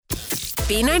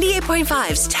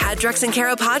B98.5's Tad, Drex, and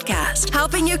Kara podcast,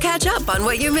 helping you catch up on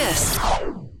what you missed.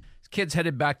 Kids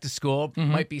headed back to school,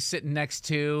 might be sitting next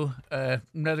to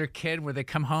another kid where they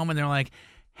come home and they're like,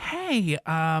 hey,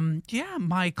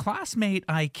 my classmate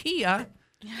IKEA.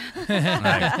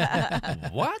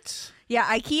 Like, what? Yeah,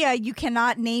 IKEA, you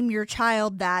cannot name your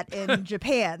child that in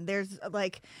Japan. There's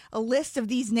like a list of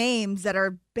these names that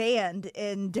are banned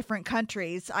in different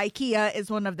countries. IKEA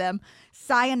is one of them.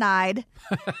 Cyanide.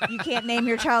 You can't name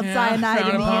your child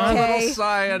cyanide in the UK. Little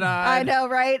cyanide. I know,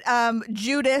 right?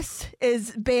 Judas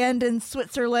is banned in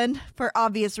Switzerland for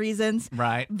obvious reasons.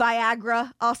 Right.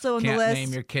 Viagra, also on the list. Can't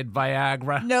name your kid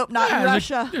Viagra. Nope, not in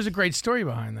Russia. There's a great story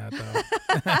behind that, though.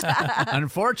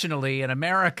 Unfortunately, in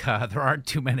America, there aren't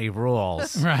too many rules.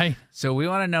 Right. So we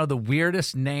want to know the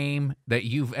weirdest name that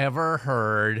you've ever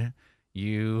heard.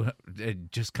 You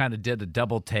just kind of did a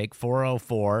double take.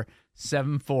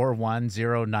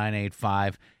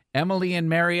 404-741-0985. Emily and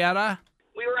Marietta?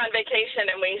 We were on vacation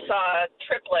and we saw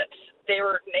triplets.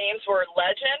 Names were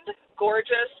Legend,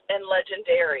 Gorgeous, and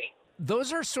Legendary.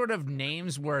 Those are sort of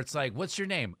names where it's like, what's your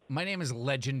name? My name is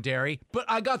Legendary, but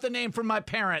I got the name from my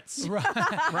parents.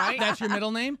 Right? That's your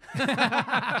middle name?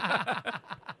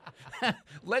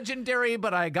 Legendary,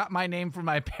 but I got my name from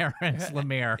my parents,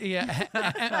 Lemire.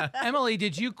 Yeah. Emily,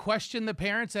 did you question the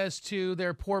parents as to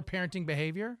their poor parenting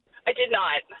behavior? I did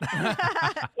not.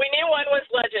 We knew one was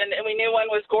Legend and we knew one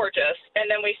was Gorgeous. And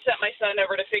then we sent my son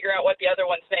over to figure out what the other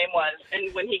one's name was.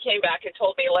 And when he came back and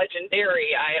told me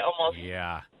Legendary, I almost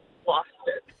lost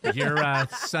it. Your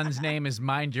son's name is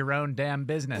Mind Your Own Damn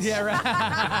Business. Yeah, right.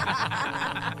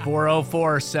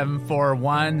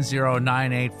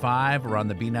 404-741-0985. We're on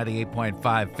the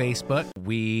B98.5 Facebook.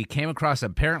 We came across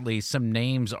apparently some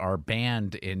names are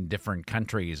banned in different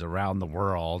countries around the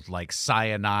world, like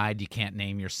cyanide. You can't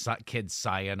name your kid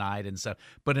cyanide and stuff.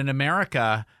 But in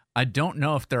America, I don't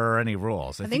know if there are any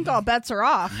rules. I think all bets are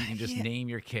off. You can just name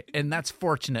your kid, and that's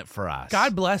fortunate for us.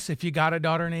 God bless if you got a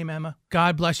daughter named Emma.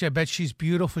 God bless you. I bet she's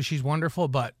beautiful. She's wonderful.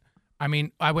 But, I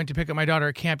mean, I went to pick up my daughter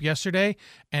at camp yesterday,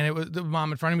 and it was the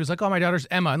mom in front of me was like, oh, my daughter's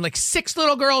Emma. And like 6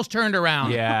 little girls turned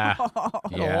around. Yeah. A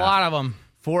lot of them.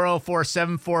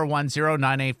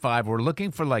 404-741-0985. We're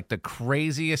looking for, like, the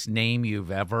craziest name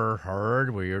you've ever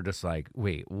heard where you're just like,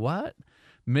 wait, what?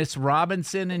 Miss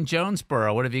Robinson in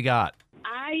Jonesboro, what have you got?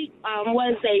 I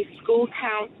was a school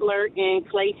counselor in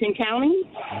Clayton County,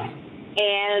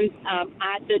 and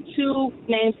the 2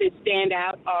 names that stand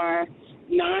out are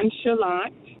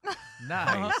Nonchalant.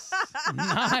 Nice.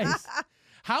 Nice.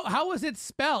 How was it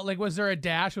spelled? Like, was there a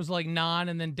dash? Was it like non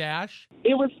and then dash?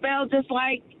 It was spelled just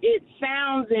like it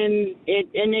sounds, and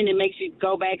then it makes you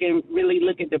go back and really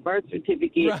look at the birth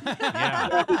certificate. Right.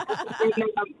 Yeah.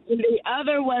 The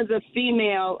other was a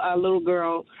female little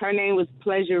girl. Her name was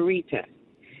Pleasure Rita.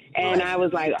 And I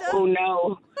was like, oh,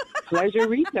 no, Pleasure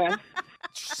Rita.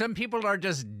 Some people are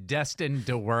just destined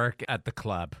to work at the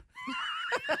club.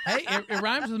 Hey, it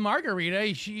rhymes with margarita.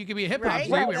 You could be a hip-hop Right?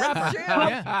 rapper. That's true.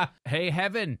 Yeah. Hey,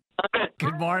 Heaven.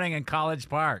 Good morning in College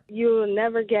Park. You'll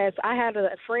never guess. I had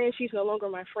a friend. She's no longer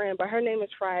my friend, but her name is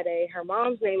Friday. Her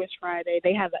mom's name is Friday.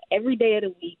 They have every day of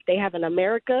the week. They have an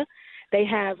America. They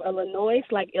have Illinois,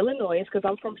 like Illinois, because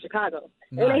I'm from Chicago.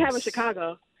 Nice. And they have in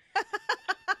Chicago.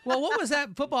 Well, what was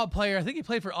that football player? I think he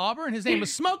played for Auburn. His name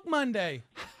was Smoke Monday.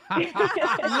 Love it.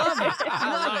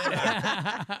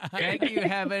 Thank you,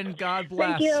 Heaven. God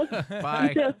bless. Thank you.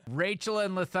 Bye. Rachel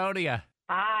in Lithonia.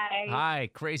 Hi.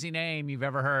 Hi. Crazy name you've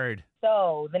ever heard.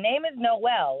 So the name is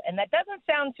Noel, and that doesn't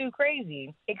sound too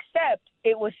crazy, except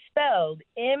it was spelled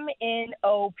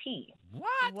M-N-O-P.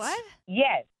 What?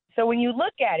 Yes. So when you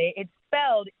look at it, it's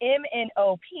spelled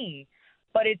M-N-O-P,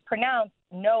 but it's pronounced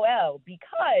Noel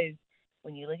because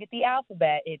when you look at the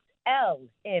alphabet, it's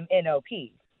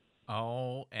L-M-N-O-P.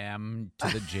 O-M to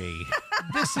the G.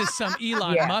 This is some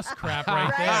Elon Musk crap right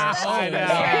Right. there. Oh,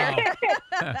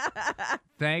 I wow.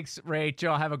 Thanks,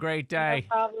 Rachel. Have a great day.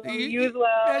 No problem. You You as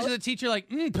well. guys are the teacher like,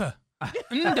 Hey,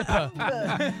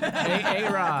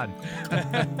 Aaron.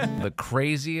 The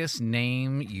craziest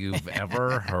name you've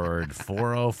ever heard.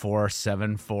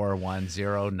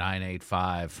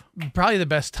 404-741-0985. Probably the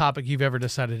best topic you've ever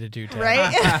decided to do, Ted.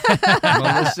 Right?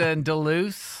 Melissa in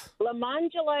Duluth.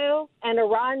 Lamangelo and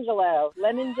Orangelo.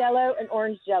 Lemon jello and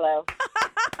orange jello.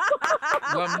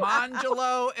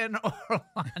 Lamangelo and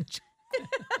Orlando.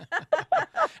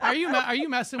 Are you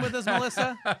messing with us,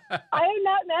 Melissa? I am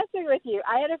not messing with you.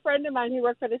 I had a friend of mine who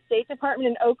worked for the State Department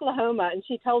in Oklahoma, and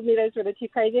she told me those were the 2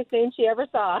 craziest names she ever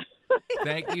saw.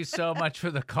 Thank you so much for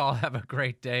the call. Have a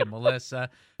great day, Melissa.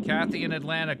 Kathy in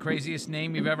Atlanta, craziest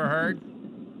name you've ever heard?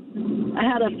 I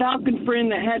had a Falcon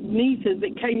friend that had nieces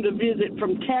that came to visit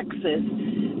from Texas.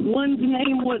 One's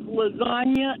name was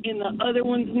Lasagna, and the other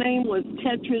one's name was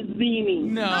Tetrazzini.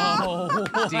 No.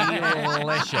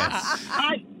 Delicious.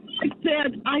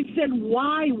 I said,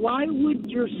 why? Why would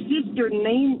your sister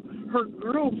name her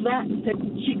girl that?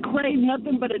 She craved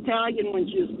nothing but Italian when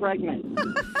she was pregnant.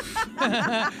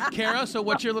 Kara, so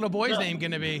what's your little boy's name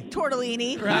going to be?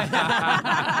 Tortellini. Right.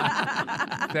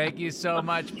 Thank you so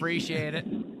much. Appreciate it.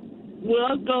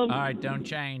 Welcome. All right, don't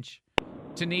change.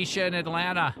 Tanisha in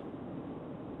Atlanta.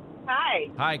 Hi.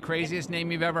 Hi, craziest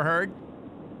name you've ever heard?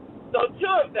 So two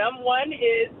of them. One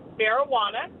is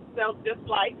marijuana, spelled just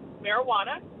like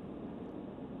marijuana.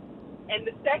 And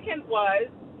the second was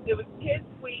Kids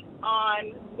Week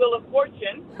on Wheel of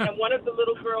Fortune, and one of the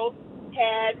little girls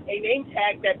had a name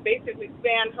tag that basically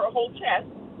spanned her whole chest,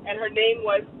 and her name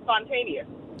was Spontaneous.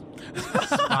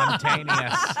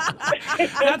 Spontaneous.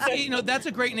 That's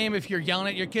a great name if you're yelling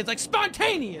at your kids like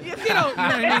spontaneous. You know what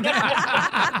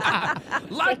I mean?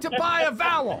 Like to buy a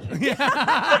vowel. Get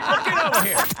over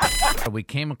here. We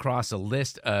came across a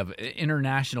list of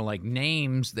international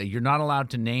names that you're not allowed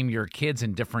to name your kids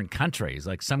in different countries.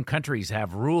 Like some countries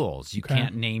have rules. You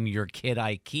can't name your kid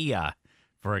IKEA,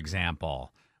 for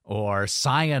example, or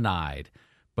cyanide.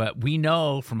 But we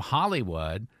know from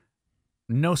Hollywood,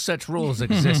 no such rules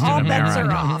exist in All America. bets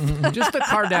are off. Just the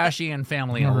Kardashian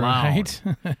family alone. Right.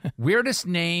 Weirdest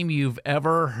name you've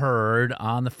ever heard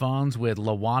on the phones with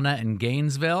Lawana in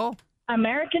Gainesville?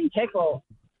 American Pickle.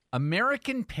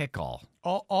 American Pickle.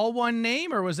 All one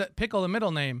name, or was that Pickle the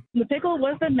middle name? The pickle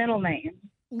was the middle name.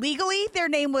 Legally, their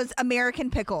name was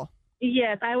American Pickle.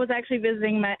 Yes, I was actually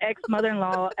visiting my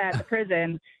ex-mother-in-law at the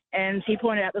prison, and she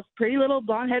pointed out this pretty little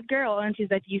blonde-haired girl, and she's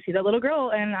like, "Do you see that little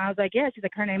girl?" And I was like, "Yeah." She's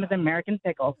like, "Her name is American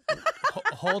Pickle."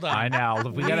 Hold on. I know.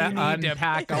 We got to need to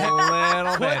unpack a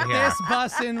little bit Put here. this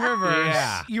bus in reverse.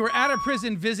 Yeah. You were at a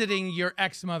prison visiting your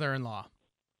ex-mother-in-law.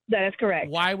 That is correct.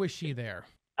 Why was she there?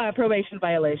 Probation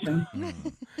violation.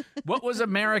 What was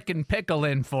American Pickle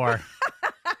in for?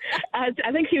 I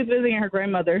think she was visiting her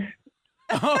grandmother.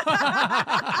 Her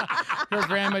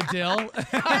grandma Dill.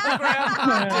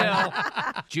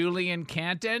 Julian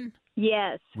Canton?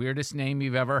 Yes. Weirdest name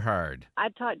you've ever heard? I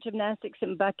taught gymnastics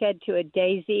in Buckhead to a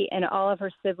Daisy, and all of her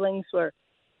siblings were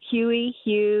Huey,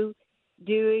 Hugh,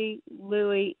 Dewey,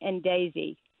 Louie, and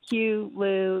Daisy. Hugh,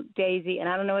 Lou, Daisy, and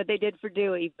I don't know what they did for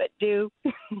Dewey, but Do.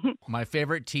 My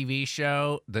favorite TV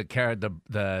show,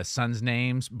 the sons'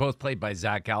 names, both played by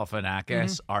Zach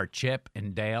Galifianakis, are Chip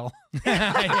and Dale.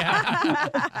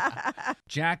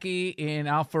 Jackie in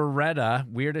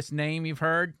Alpharetta, weirdest name you've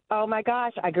heard? Oh, my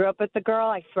gosh. I grew up with the girl.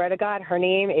 I swear to God, her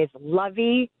name is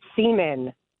Lovey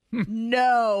Seaman.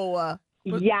 No.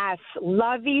 Yes,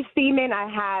 Lovey Seaman. I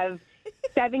have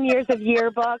 7 years of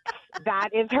yearbooks.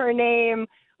 That is her name.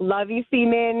 Lovey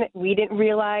Seaman. We didn't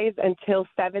realize until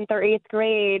 7th or 8th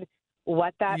grade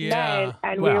what that meant.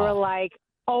 And we were like,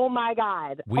 oh, my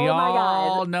God. We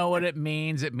all know what it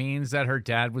means. It means that her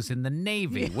dad was in the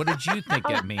Navy. What did you think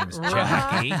it means,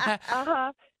 Jackie?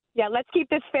 Yeah, let's keep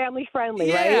this family friendly,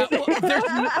 Yeah, right? well,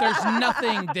 there's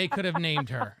nothing they could have named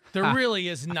her. There really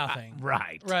is nothing.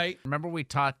 Right. Right. Remember we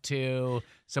talked to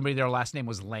somebody, their last name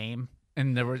was Lame?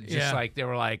 And they were just they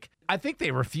were like, I think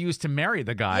they refused to marry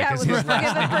the guy because his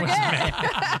last name was May.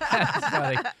 That's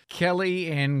funny.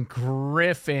 Kelly and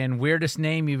Griffin, weirdest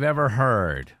name you've ever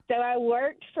heard? So I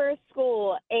worked for a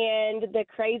school, and the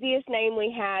craziest name we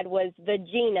had was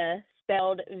Vagina,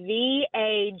 spelled Vagina.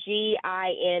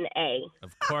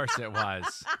 Of course it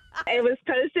was. It was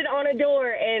posted on a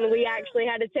door, and we actually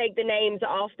had to take the names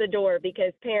off the door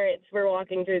because parents were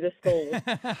walking through the school.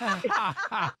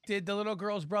 Did the little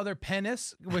girl's brother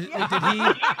Penis?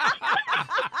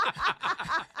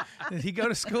 Did he go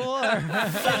to school? Or?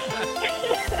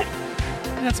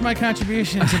 That's my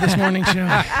contribution to this morning show.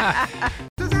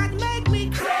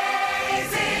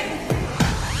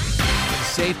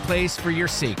 Safe place for your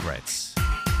secrets.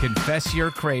 Confess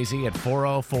you're crazy at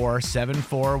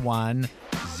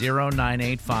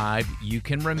 404-741-0985. You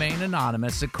can remain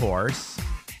anonymous, of course.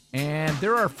 And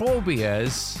there are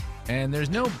phobias, and there's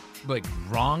no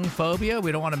wrong phobia.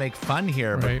 We don't want to make fun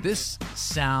here, but this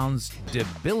sounds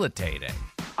debilitating.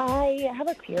 I have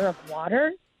a fear of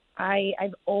water.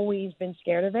 I've always been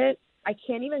scared of it. I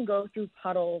can't even go through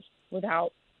puddles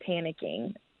without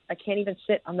panicking. I can't even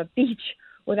sit on the beach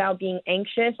without being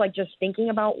anxious, just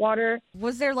thinking about water.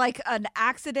 Was there an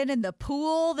accident in the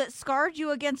pool that scarred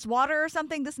you against water or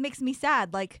something? This makes me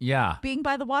sad. Being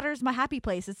by the water is my happy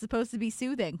place. It's supposed to be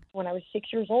soothing. When I was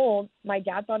 6 years old, my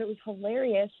dad thought it was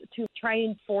hilarious to try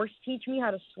and force teach me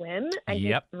how to swim and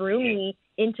just threw me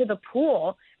into the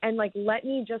pool and like let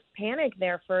me just panic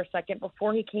there for a second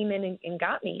before he came in and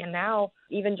got me. And now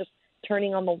even just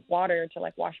turning on the water to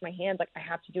like wash my hands, like I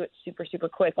have to do it super, super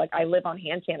quick. Like I live on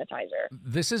hand sanitizer.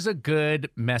 This is a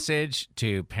good message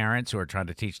to parents who are trying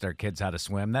to teach their kids how to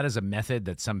swim. That is a method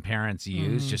that some parents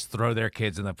use. Just throw their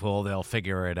kids in the pool. They'll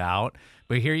figure it out.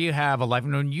 But here you have a life.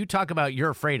 When you talk about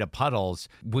you're afraid of puddles,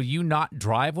 will you not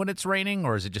drive when it's raining,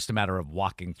 or is it just a matter of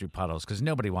walking through puddles? Because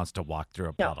nobody wants to walk through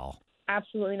a puddle.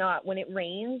 Absolutely not. When it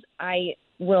rains, I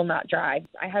will not drive.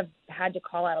 I have had to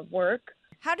call out of work.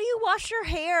 How do you wash your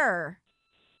hair?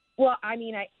 Well, I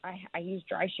mean, I use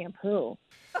dry shampoo.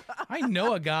 I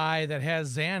know a guy that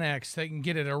has Xanax that can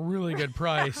get it at a really good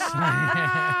price.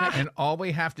 And all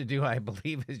we have to do, I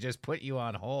believe, is just put you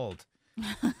on hold.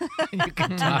 You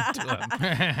can talk to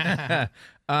him.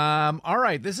 All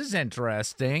right, this is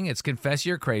interesting. It's Confess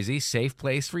You're Crazy, safe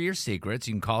place for your secrets.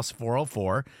 You can call us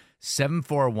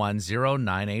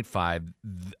 404-741-0985.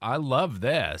 I love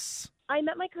this. I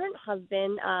met my current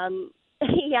husband.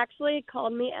 He actually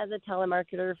called me as a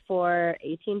telemarketer for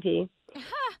AT&T.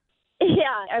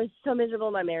 Yeah, I was so miserable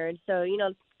in my marriage. So,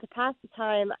 to pass the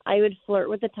time, I would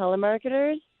flirt with the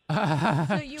telemarketers.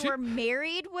 So you were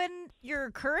married when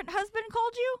your current husband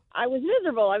called you? I was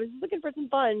miserable. I was looking for some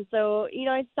fun. So,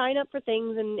 I'd sign up for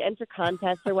things and enter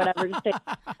contests or whatever just to,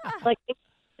 like,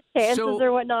 chances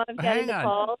or whatnot of getting the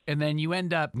call. And then you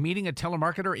end up meeting a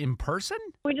telemarketer in person?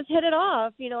 We just hit it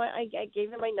off. I gave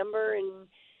him my number and,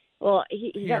 well,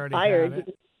 he got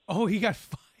fired. He got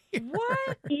fired.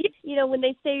 What? When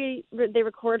they say they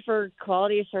record for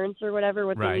quality assurance or whatever,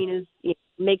 what they mean is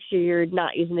make sure you're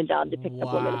not using the job to pick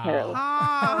up women, apparently.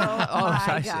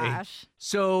 My gosh.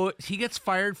 So he gets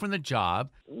fired from the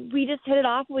job. We just hit it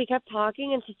off. We kept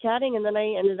talking and chatting, and then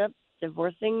I ended up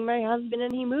divorcing my husband,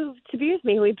 and he moved to be with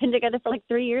me. We've been together for like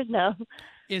 3 years now.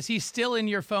 Is he still in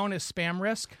your phone as spam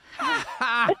risk?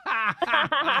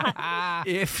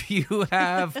 If you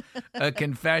have a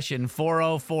confession,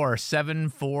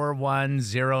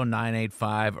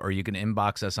 404-741-0985, or you can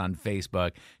inbox us on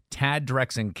Facebook. Tad,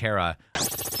 Drex, and Kara.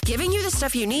 Giving you the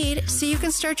stuff you need so you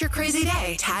can start your crazy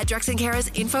day. Tad, Drex, and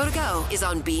Kara's Info to Go is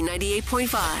on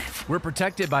B98.5. We're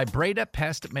protected by Breda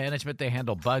Pest Management. They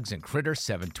handle bugs and critters.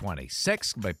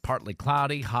 726 by partly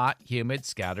cloudy, hot, humid,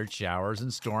 scattered showers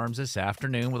and storms this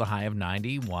afternoon with a high of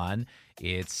 91.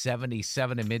 It's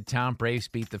 77 in Midtown. Braves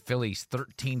beat the Phillies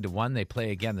 13-1. They play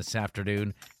again this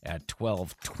afternoon at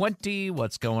 12:20.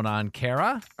 What's going on,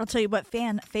 Kara? I'll tell you what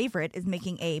fan favorite is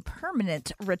making a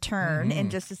permanent return in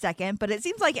just a second. But it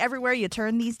seems like everywhere you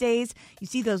turn these days, you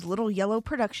see those little yellow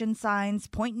production signs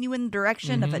pointing you in the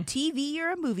direction of a TV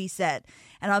or a movie set.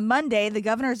 And on Monday, the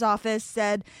governor's office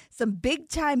said some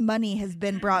big-time money has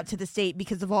been brought to the state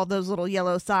because of all those little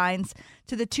yellow signs,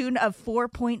 to the tune of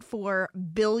 $4.4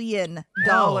 billion.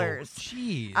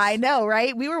 Jeez. I know,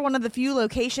 right? We were one of the few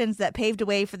locations that paved a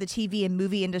way for the TV and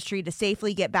movie industry to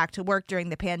safely get back to work during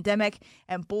the pandemic,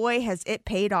 and boy, has it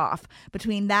paid off.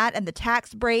 Between that and the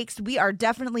tax breaks, we are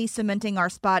definitely cementing our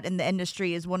spot in the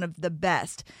industry as one of the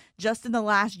best. Just in the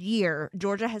last year,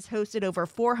 Georgia has hosted over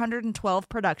 412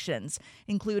 productions,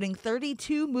 including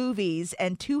 32 movies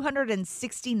and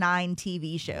 269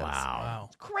 TV shows. Wow.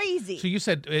 It's crazy. So you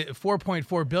said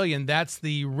 $4.4 billion. That's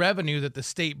the revenue that the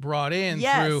state brought in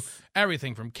through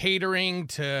everything from catering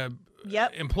to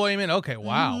employment. Okay,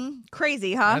 wow.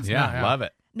 Crazy, huh? Love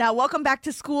it. Now, welcome back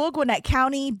to school, Gwinnett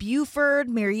County, Beaufort,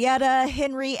 Marietta,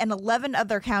 Henry, and 11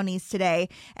 other counties today.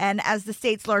 And as the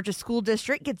state's largest school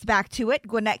district gets back to it,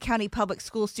 Gwinnett County public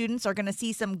school students are going to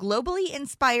see some globally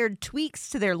inspired tweaks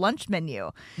to their lunch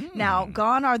menu. Now,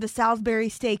 gone are the Salisbury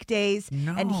steak days,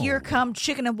 and here come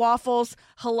chicken and waffles,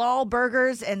 halal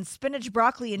burgers, and spinach,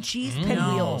 broccoli, and cheese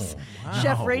pinwheels. Wow.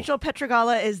 Chef Rachel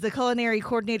Petragala is the culinary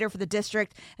coordinator for the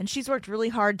district, and she's worked really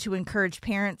hard to encourage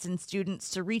parents and students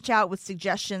to reach out with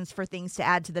suggestions for things to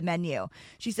add to the menu.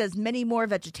 She says many more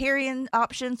vegetarian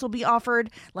options will be offered,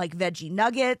 like veggie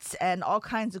nuggets and all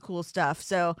kinds of cool stuff.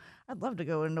 So I'd love to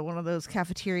go into one of those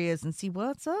cafeterias and see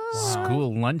what's up.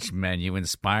 School lunch menu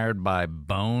inspired by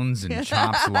bones and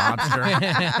chopped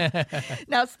lobster.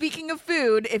 Now, speaking of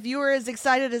food, if you were as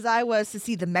excited as I was to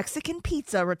see the Mexican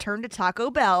pizza return to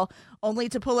Taco Bell, only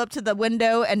to pull up to the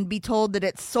window and be told that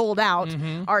it's sold out,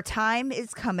 our time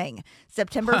is coming.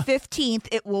 September 15th,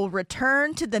 it will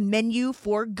return to the menu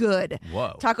for good.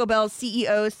 Whoa. Taco Bell's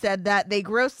CEO said that they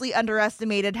grossly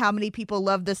underestimated how many people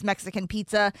love this Mexican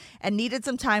pizza and needed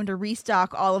some time to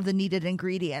restock all of the needed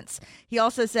ingredients. He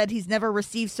also said he's never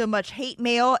received so much hate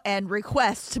mail and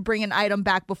requests to bring an item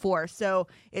back before, so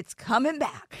it's coming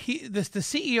back. The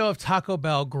CEO of Taco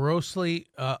Bell grossly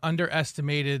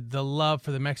underestimated the love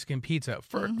for the Mexican pizza.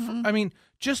 I mean,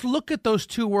 Just look at those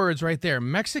two words right there,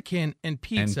 Mexican and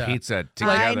pizza. And pizza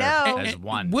together as And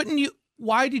one. Wouldn't you?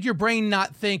 Why did your brain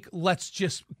not think, let's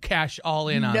just cash all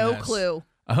in on No this? clue.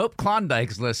 I hope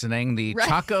Klondike's listening. The Right.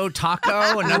 Taco,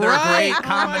 another Right. great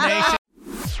combination.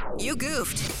 You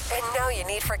goofed, and now you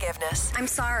need forgiveness. I'm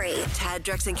sorry. Tad,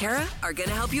 Drex, and Kara are going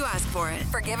to help you ask for it.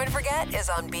 Forgive and Forget is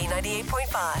on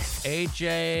B98.5.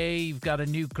 AJ, you've got a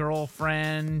new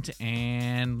girlfriend,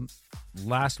 and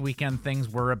last weekend things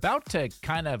were about to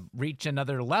kind of reach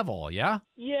another level, yeah?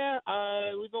 Yeah,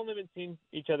 we've only been seeing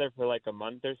each other for like a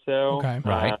month or so. Okay.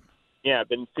 Right. Yeah,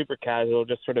 been super casual,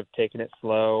 just sort of taking it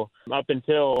slow up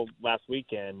until last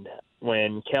weekend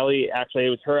when Kelly, actually, it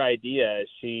was her idea.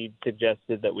 She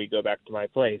suggested that we go back to my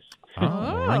place.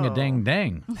 Oh,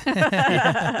 ring-a-ding-ding.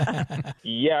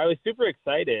 Yeah, I was super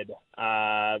excited,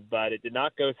 but it did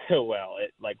not go so well.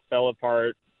 It fell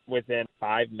apart within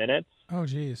 5 minutes. Oh,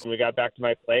 geez. We got back to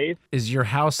my place. Is your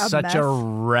house such mess. a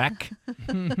wreck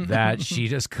that she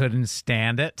just couldn't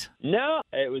stand it? No,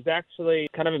 it was actually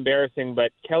kind of embarrassing,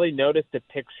 but Kelly noticed a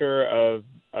picture of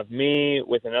me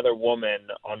with another woman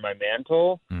on my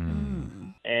mantle,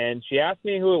 and she asked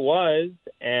me who it was,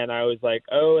 and I was like,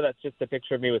 oh, that's just a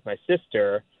picture of me with my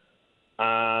sister.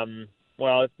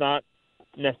 Well, it's not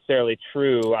necessarily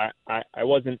true. I guess I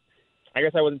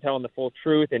wasn't telling the full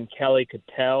truth, and Kelly could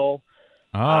tell.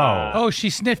 Oh, she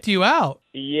sniffed you out.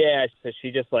 Yeah, so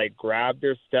she just grabbed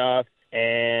her stuff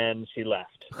and she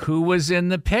left. Who was in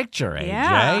the picture, AJ?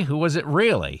 Yeah. Who was it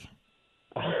really?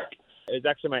 It was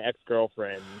actually my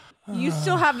ex-girlfriend. You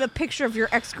still have the picture of your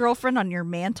ex-girlfriend on your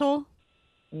mantle?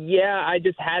 Yeah, I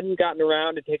just hadn't gotten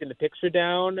around to taking the picture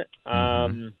down.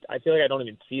 I feel like I don't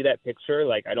even see that picture.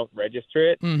 I don't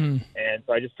register it. And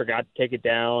so I just forgot to take it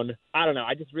down. I don't know.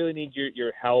 I just really need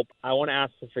your help. I want to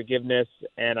ask for forgiveness,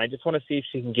 and I just want to see if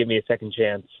she can give me a second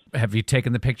chance. Have you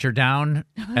taken the picture down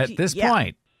at this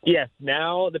point? Yes,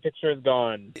 now the picture is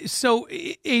gone. So,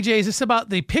 AJ, is this about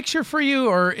the picture for you,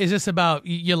 or is this about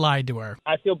you lied to her?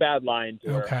 I feel bad lying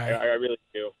to her. Okay. I really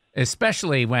do.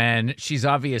 Especially when she's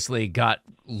obviously got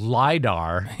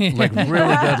LiDAR, really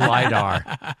good LiDAR.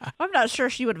 I'm not sure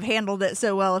she would have handled it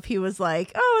so well if he was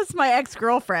like, oh, it's my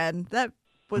ex-girlfriend. That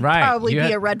would Right. probably You be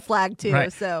had- a red flag too.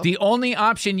 Right. So The only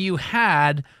option you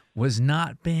had was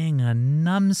not being a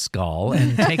numbskull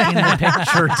and taking the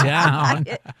picture down.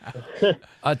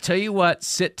 I'll tell you what,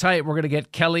 sit tight. We're going to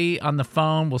get Kelly on the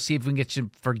phone. We'll see if we can get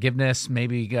you forgiveness.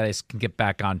 Maybe you guys can get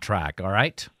back on track, all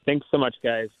right? Thanks so much,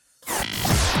 guys.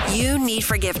 You need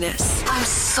forgiveness. I'm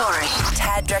sorry.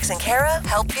 Tad, Drex, and Kara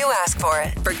help you ask for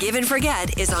it. Forgive and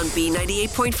Forget is on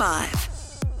B98.5.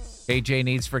 AJ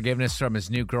needs forgiveness from his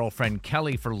new girlfriend,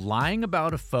 Kelly, for lying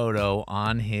about a photo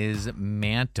on his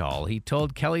mantle. He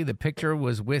told Kelly the picture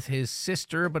was with his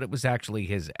sister, but it was actually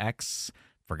his ex.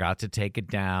 Forgot to take it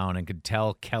down and could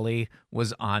tell Kelly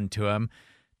was onto him.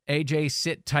 AJ,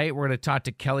 sit tight. We're going to talk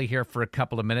to Kelly here for a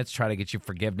couple of minutes, try to get you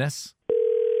forgiveness.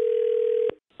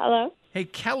 Hello? Hey,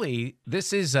 Kelly,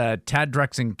 this is Tad,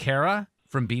 Drex, and Kara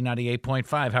from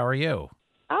B98.5. How are you?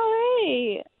 All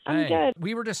right. I'm good.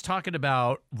 We were just talking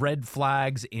about red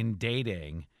flags in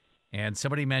dating, and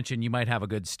somebody mentioned you might have a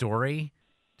good story.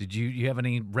 Did you have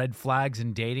any red flags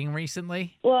in dating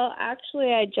recently? Well,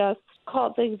 actually, I just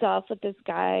called things off with this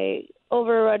guy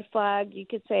over a red flag, you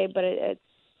could say, but it's,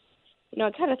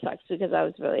 it kind of sucks because I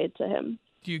was really into him.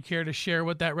 Do you care to share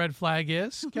what that red flag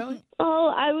is, Kelly?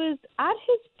 Oh, I was at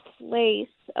his place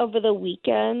over the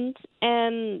weekend,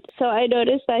 and so I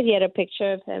noticed that he had a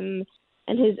picture of him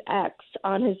and his ex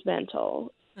on his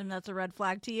mantle. and that's a red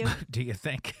flag to you? Do you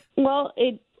think? Well,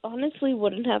 it honestly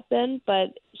wouldn't have been,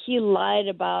 but he lied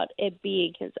about it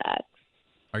being his ex.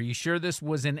 Are you sure this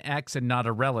was an ex and not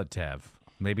a relative?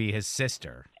 Maybe his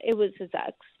sister. It was his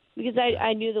ex. Because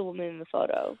I knew the woman in the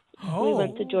photo. We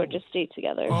went to Georgia State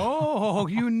together. Oh,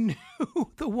 you knew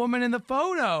the woman in the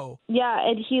photo. Yeah,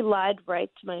 and he lied right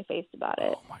to my face about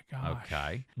it. Oh, my gosh.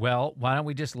 Okay. Well, why don't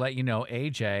we just let you know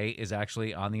AJ is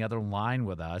actually on the other line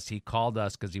with us. He called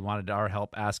us because he wanted our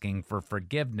help asking for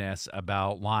forgiveness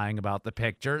about lying about the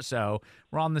picture. So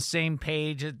we're on the same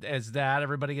page as that.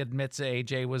 Everybody admits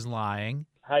AJ was lying.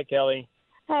 Hi, Kelly.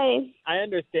 Hey. I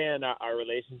understand our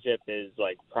relationship is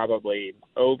probably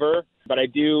over, but I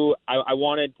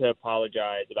wanted to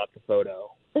apologize about the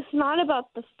photo. It's not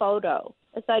about the photo.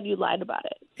 It's that you lied about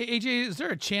it. AJ, is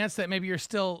there a chance that maybe you're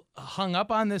still hung up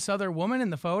on this other woman in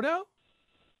the photo?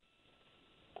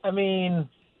 I mean,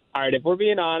 all right, if we're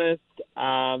being honest,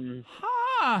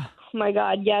 Oh my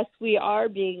God, yes, we are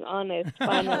being honest,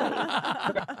 finally.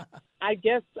 I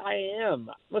guess I am.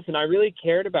 Listen, I really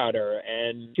cared about her,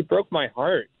 and she broke my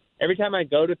heart. Every time I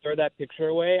go to throw that picture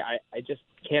away, I just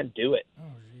can't do it. Oh,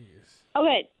 jeez.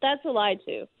 Okay, that's a lie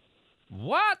too.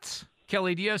 What?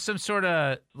 Kelly, do you have some sort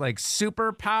of like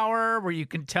superpower where you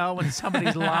can tell when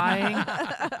somebody's lying?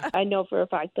 I know for a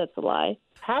fact that's a lie.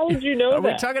 How would you know Are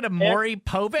that? we talking to Maury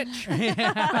Povich?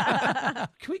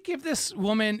 Can we give this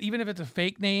woman, even if it's a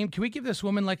fake name, can we give this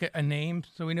woman like a name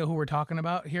so we know who we're talking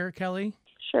about here, Kelly?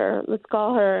 Sure, let's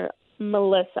call her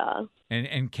Melissa.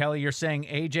 And Kelly, you're saying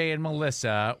AJ and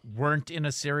Melissa weren't in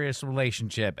a serious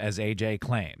relationship as AJ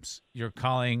claims. You're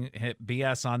calling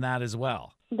BS on that as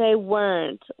well. They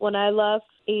weren't. When I left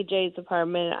AJ's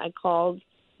apartment, I called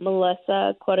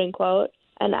Melissa, quote unquote,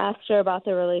 and asked her about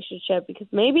the relationship because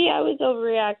maybe I was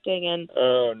overreacting and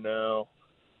Oh, no.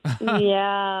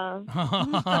 yeah.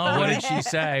 What did she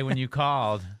say when you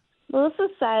called? Melissa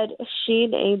said she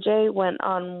and AJ went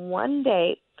on one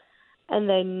date and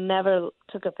they never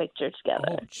took a picture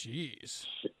together. Oh, jeez.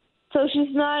 So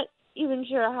she's not even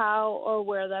sure how or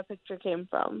where that picture came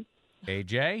from.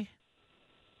 AJ?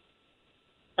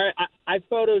 All right, I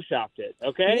photoshopped it,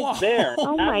 okay? Whoa. There.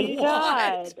 Oh my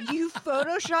God. You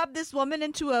photoshopped this woman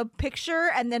into a picture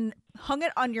and then hung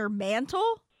it on your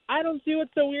mantle? I don't see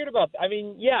what's so weird about that. I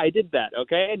mean, yeah, I did that,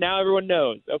 okay? Now everyone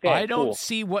knows. Okay, I don't cool.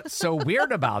 see what's so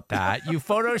weird about that. You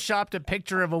photoshopped a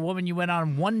picture of a woman you went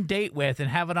on one date with and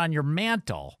have it on your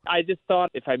mantle. I just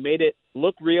thought if I made it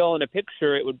look real in a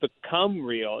picture, it would become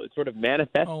real. It sort of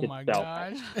manifests Oh, my itself.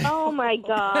 gosh. Oh my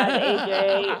God,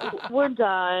 AJ. We're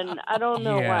done. I don't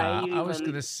know why you I was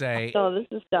even- going to say, No, this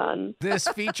is done. this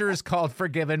feature is called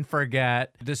Forgive and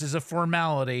Forget. This is a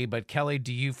formality, but Kelly,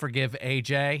 do you forgive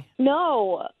AJ?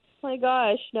 No. My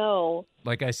gosh, no.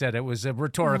 Like I said, it was a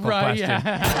rhetorical Right, question.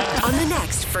 yeah. On the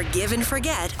next Forgive and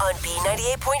Forget on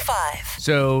B98.5.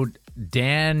 So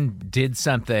Dan did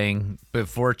something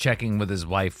before checking with his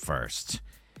wife first.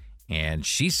 And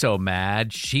she's so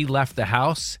mad, she left the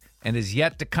house and is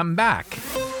yet to come back.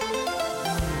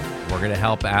 We're going to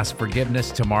help ask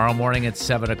forgiveness tomorrow morning at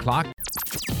 7 o'clock.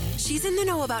 She's in the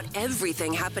know about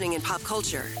everything happening in pop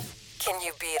culture. Can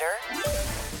you beat her?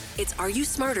 It's Are You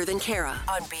Smarter Than Kara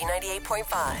on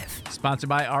B98.5. Sponsored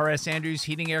by R.S. Andrews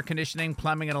Heating, Air Conditioning,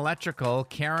 Plumbing, and Electrical.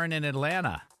 Karen in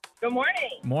Atlanta. Good morning.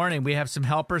 Morning. We have some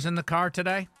helpers in the car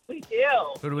today. We do.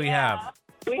 Who do we have?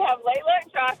 We have Layla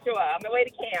and Joshua on the way to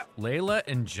camp. Layla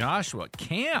and Joshua.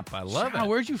 Camp. I love Wow, it.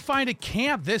 where'd you find a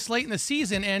camp this late in the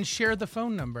season and share the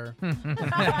phone number?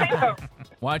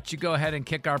 Why don't you go ahead and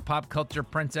kick our pop culture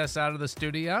princess out of the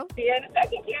studio? See you in a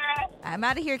second, Kara. I'm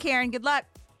out of here, Karen. Good luck.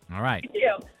 All right. Thank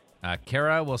you.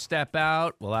 Kara will step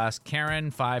out. We'll ask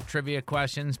Karen 5 trivia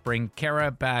questions. Bring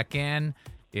Kara back in.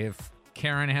 If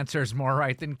Karen answers more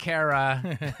right than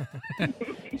Kara,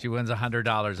 she wins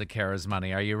 $100 of Kara's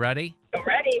money. Are you ready? I'm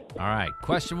ready. All right.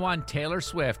 Question 1. Taylor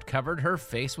Swift covered her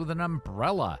face with an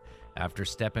umbrella after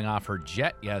stepping off her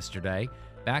jet yesterday.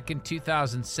 Back in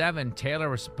 2007, Taylor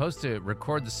was supposed to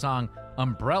record the song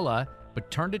Umbrella, but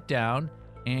turned it down,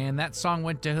 and that song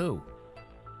went to who?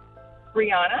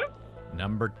 Rihanna.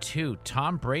 Number 2,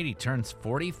 Tom Brady turns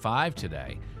 45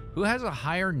 today. Who has a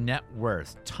higher net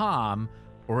worth, Tom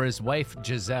or his wife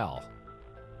Giselle?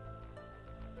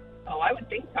 Oh, I would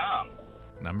think Tom.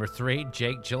 Number 3,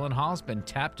 Jake Gyllenhaal's been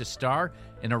tapped to star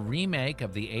in a remake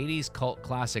of the 80s cult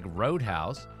classic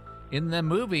Roadhouse. In the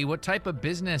movie, what type of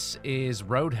business is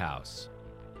Roadhouse?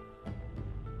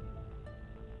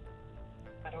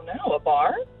 I don't know. A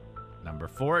bar? Number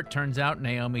 4, it turns out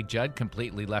Naomi Judd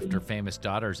completely left her famous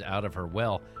daughters out of her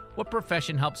will. What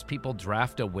profession helps people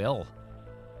draft a will?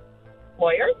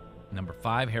 Lawyers? Number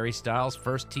 5, Harry Styles'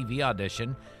 first TV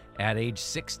audition at age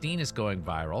 16 is going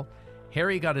viral.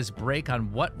 Harry got his break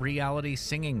on what reality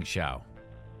singing show?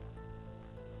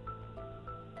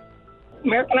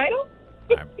 American Idol?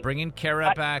 I'm bringing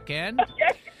Kara back in.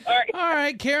 Yes. All right. All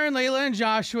right, Karen, Layla, and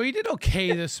Joshua, you did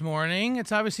okay this morning.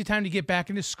 It's obviously time to get back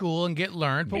into school and get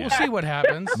learned, but we'll see what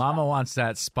happens. Mama wants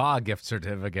that spa gift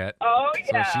certificate. Oh, That's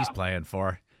yeah. what she's playing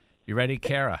for. You ready,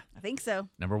 Kara? I think so.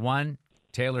 Number 1,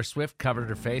 Taylor Swift covered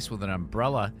her face with an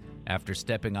umbrella after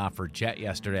stepping off her jet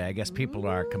yesterday. I guess people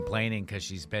are complaining because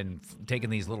she's been taking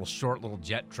these short little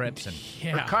jet trips, and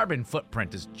her carbon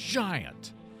footprint is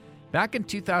giant. Back in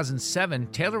 2007,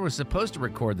 Taylor was supposed to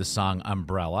record the song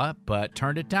Umbrella, but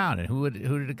turned it down. And who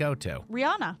did it go to?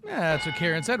 Rihanna. Yeah, that's what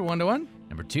Karen said, 1-1.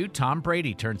 Number 2, Tom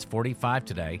Brady turns 45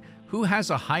 today. Who has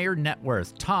a higher net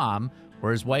worth, Tom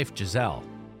or his wife Giselle?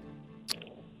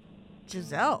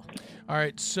 Giselle. All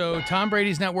right, so Tom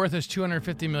Brady's net worth is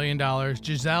 $250 million.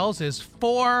 Giselle's is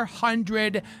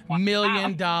 $400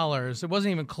 million. It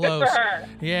wasn't even close. Good for her.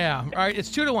 Yeah. All right, it's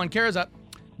 2-1. Kara's up.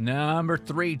 Number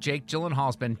 3, Jake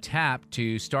Gyllenhaal's been tapped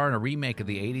to star in a remake of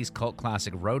the 80s cult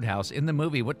classic Roadhouse. In the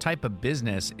movie, what type of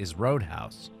business is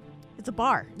Roadhouse? It's a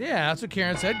bar. Yeah, that's what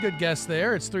Karen said. Good guess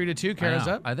there. It's 3-2. Karen's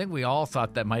up. I think we all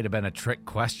thought that might have been a trick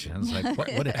question. It's like,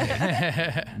 what would it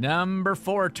be? Number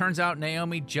 4. Turns out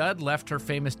Naomi Judd left her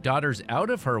famous daughters out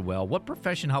of her will. What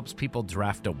profession helps people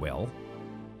draft a will?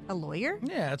 A lawyer?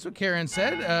 Yeah, that's what Karen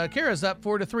said. Kara's up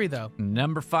 4-3, though.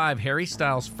 Number 5. Harry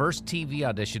Styles' first TV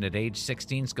audition at age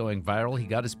 16 is going viral. He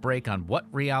got his break on what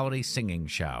reality singing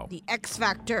show? The X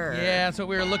Factor. Yeah, that's what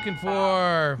we were looking for.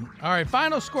 All right,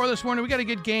 final score this morning. We got a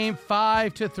good game,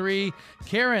 5-3.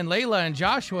 Karen, Layla, and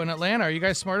Joshua in Atlanta. Are you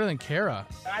guys smarter than Kara?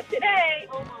 Not today.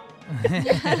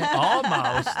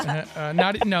 Almost.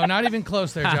 Not even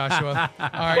close there, Joshua. All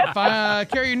right,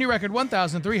 Kara, your new record,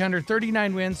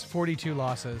 1,339 wins, 42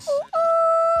 losses.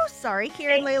 Ooh, sorry,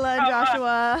 Karen, Layla, and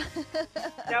Joshua.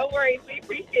 No worries. We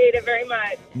appreciate it very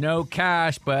much. No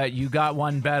cash, but you got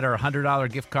one better. $100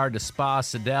 gift card to Spa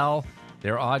Sedell.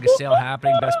 Their August sale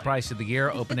happening. Best price of the year.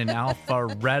 Open in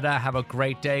Alpharetta. Have a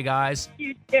great day, guys.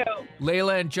 You too.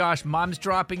 Layla and Josh, Mom's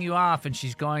dropping you off, and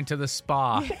she's going to the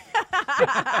spa.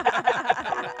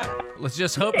 Let's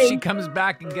just hope she comes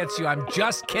back and gets you. I'm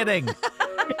just kidding.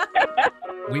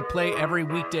 We play every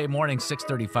weekday morning,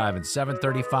 6:35 and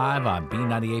 7:35 on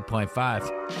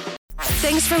B98.5.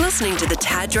 Thanks for listening to the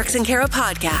Tad, Drex, and Kara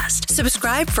podcast.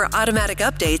 Subscribe for automatic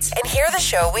updates and hear the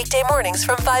show weekday mornings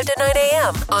from 5 to 9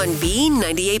 a.m. on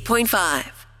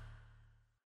B98.5.